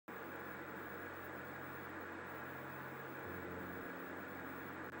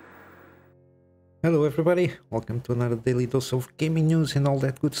Hello everybody, welcome to another daily dose of gaming news and all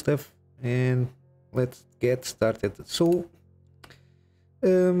that good stuff, and let's get started. So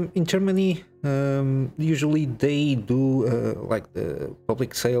in Germany, usually they do like the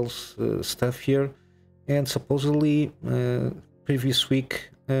public sales stuff here, and supposedly previous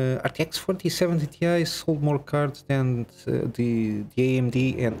week RTX 4070 Ti sold more cards than the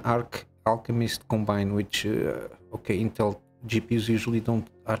AMD and Alchemist combined, which okay, Intel GPUs usually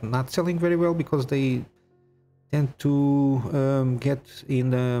are not selling very well because they tend to get in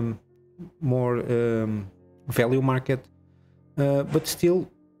the more value market, but still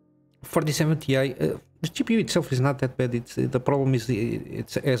 4070 Ti, the GPU itself is not that bad. It's the problem is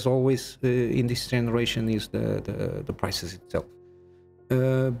it's as always in this generation is the prices itself.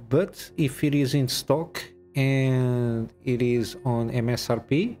 But if it is in stock and it is on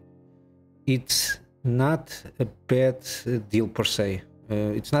MSRP, it's not a bad deal per se.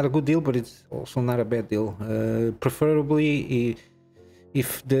 It's not a good deal, but it's also not a bad deal. Preferably,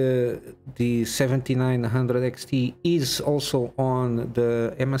 if the 7900 XT is also on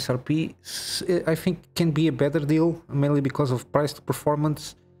the MSRP, I think can be a better deal, mainly because of price to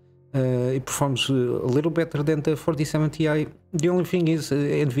performance. It performs a little better than the 4070 Ti. The only thing is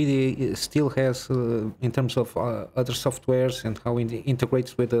NVIDIA still has, in terms of other softwares and how it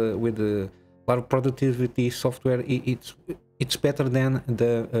integrates with the lot of productivity software, it's better than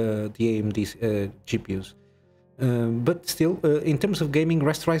the AMD GPUs. But still, in terms of gaming,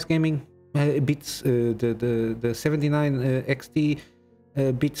 rasterized gaming beats the 79 XT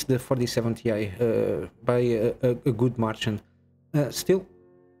beats the 4070 Ti by a good margin. Still,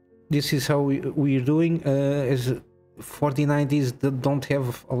 this is how we're doing. As 4090s that don't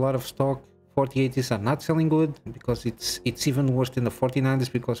have a lot of stock, 4080s are not selling good because it's even worse than the 4090s,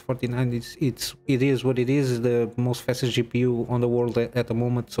 because 4090s it is what it is, the most fastest GPU on the world at the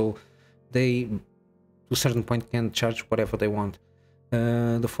moment, so they to a certain point can charge whatever they want.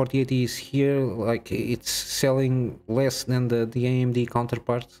 The 4080 is here, like it's selling less than the AMD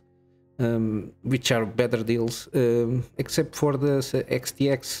counterparts, which are better deals, except for the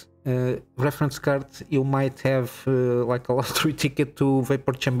XTX reference card. You might have like a lottery ticket to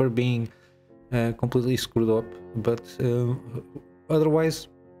vapor chamber being completely screwed up, but otherwise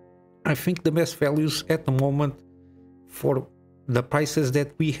I think the best values at the moment for the prices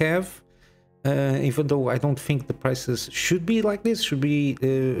that we have, even though I don't think the prices should be like this, should be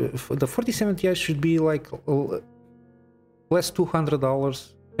the 4070 Ti should be like less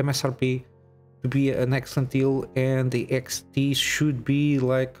 $200 MSRP to be an excellent deal, and the XT should be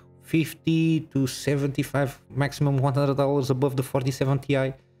like 50 to 75, maximum $100 above the 4070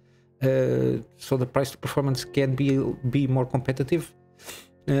 Ti, so the price to performance can be more competitive.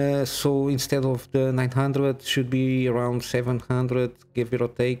 So instead of the 900, should be around 700, give it or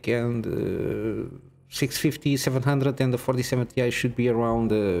take, and 650, 700, and the 4070 Ti should be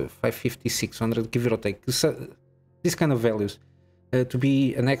around 550, 600, give it or take. So, these kind of values to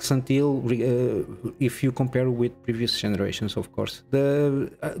be an excellent deal if you compare with previous generations, of course.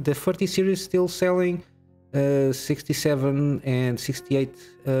 The 30 series still selling. 67 and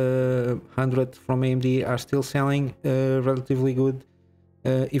 6800 from AMD are still selling relatively good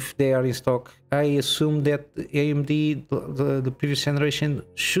if they are in stock. I assume that AMD, the previous generation,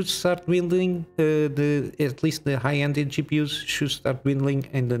 should start dwindling. At least the high-end GPUs should start dwindling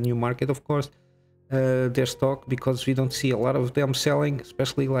in the new market, of course, their stock, because we don't see a lot of them selling,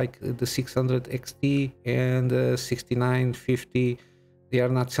 especially like the 600 XT and 6950. They are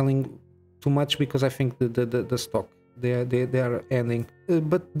not selling too much because I think the stock they are ending.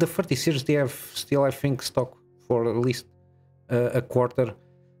 But the 30 series, they have still, I think, stock for at least a quarter,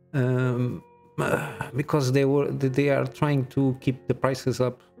 because they are trying to keep the prices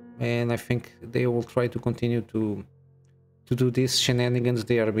up, and I think they will try to continue to do these shenanigans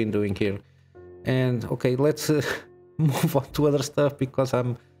they have been doing here. And okay, let's move on to other stuff, because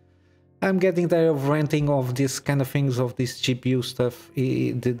I'm getting tired of ranting of this kind of things, of this GPU stuff.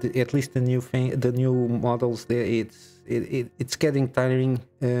 At least the new models, it's getting tiring.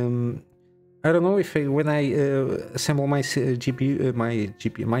 I don't know if when I assemble my GPU, my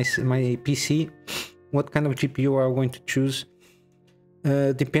PC, what kind of GPU I'm going to choose,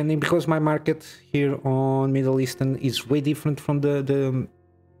 depending, because my market here on Middle Eastern is way different from the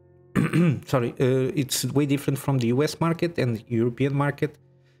sorry, it's way different from the US market and European market.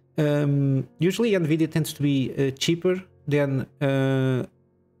 Usually NVIDIA tends to be cheaper than,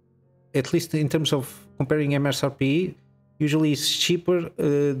 at least in terms of comparing MSRP, usually it's cheaper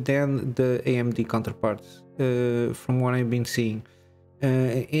than the AMD counterparts, from what I've been seeing.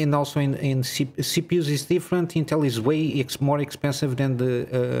 And also in CPUs is different. Intel is way more expensive than the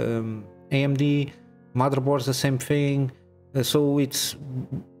AMD. Motherboards the same thing. So it's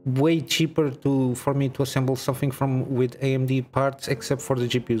way cheaper for me to assemble something with AMD parts, except for the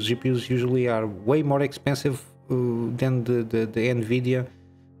GPUs. GPUs usually are way more expensive than the Nvidia,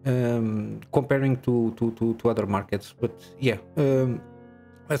 comparing to other markets. But yeah,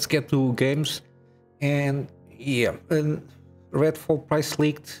 let's get to games. And yeah, Redfall price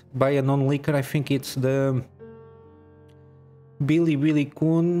leaked by a non-leaker. I think it's the Billy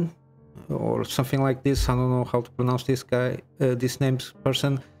Kun or something like this. I don't know how to pronounce this guy, this name's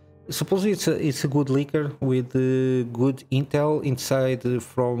person. Supposedly it's a good leaker with good intel inside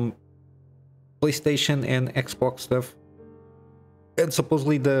from PlayStation and Xbox stuff. And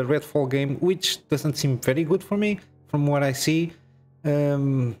supposedly the Redfall game, which doesn't seem very good for me from what I see.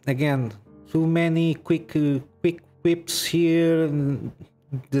 Again, too many quick whips here.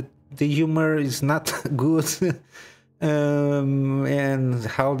 The humor is not good. And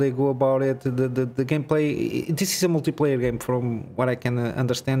how they go about it, the gameplay. This is a multiplayer game from what I can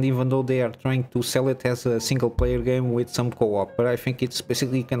understand, even though they are trying to sell it as a single player game with some co-op. But I think it's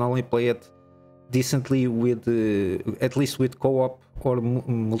basically you can only play it decently with at least with co-op or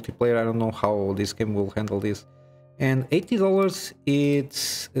multiplayer. I don't know how this game will handle this. And $80,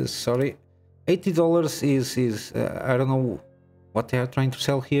 it's sorry, $80 is I don't know what they are trying to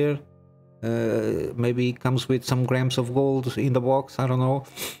sell here. Maybe it comes with some grams of gold in the box, I don't know.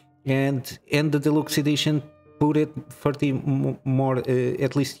 And the deluxe edition put it 30 more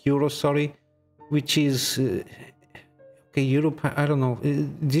at least euros, sorry, which is okay, Europe, I don't know.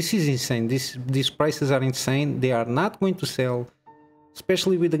 This is insane. These prices are insane. They are not going to sell,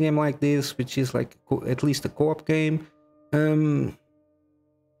 especially with a game like this, which is like at least a co-op game.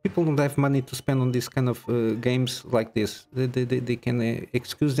 People don't have money to spend on this kind of games like this. They can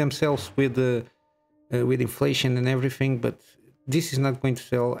excuse themselves with inflation and everything, but this is not going to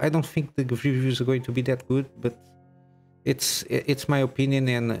sell. I don't think the reviews are going to be that good, but it's my opinion,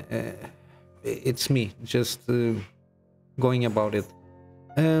 and it's me just going about it.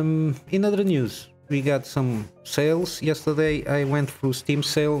 In other news, we got some sales. Yesterday I went through Steam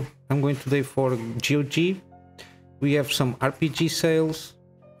sale. I'm going today for GOG. We have some RPG sales.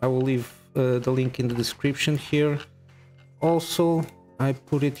 I will leave the link in the description here. Also, I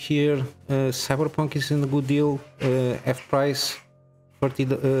put it here. Cyberpunk is in a good deal. F price,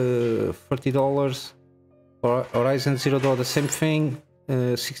 $30. Horizon Zero Dawn, the same thing,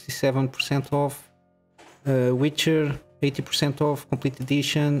 67% off. Witcher, 80% off, complete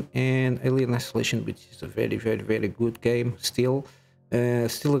edition, and Alien Isolation, which is a very, very, very good game. Still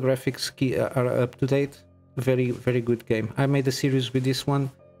the graphics are up to date. Very, very good game. I made a series with this one.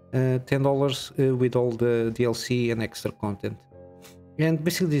 $10 with all the DLC and extra content. And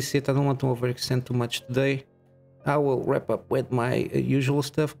basically this is it. I don't want to overextend too much today. I will wrap up with my usual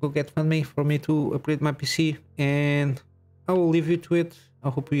stuff. Go get me for me to upgrade my PC, and I will leave you to it. I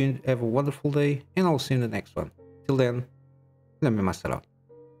hope you have a wonderful day, and I'll see you in the next one. Till then, Kunamy Master out.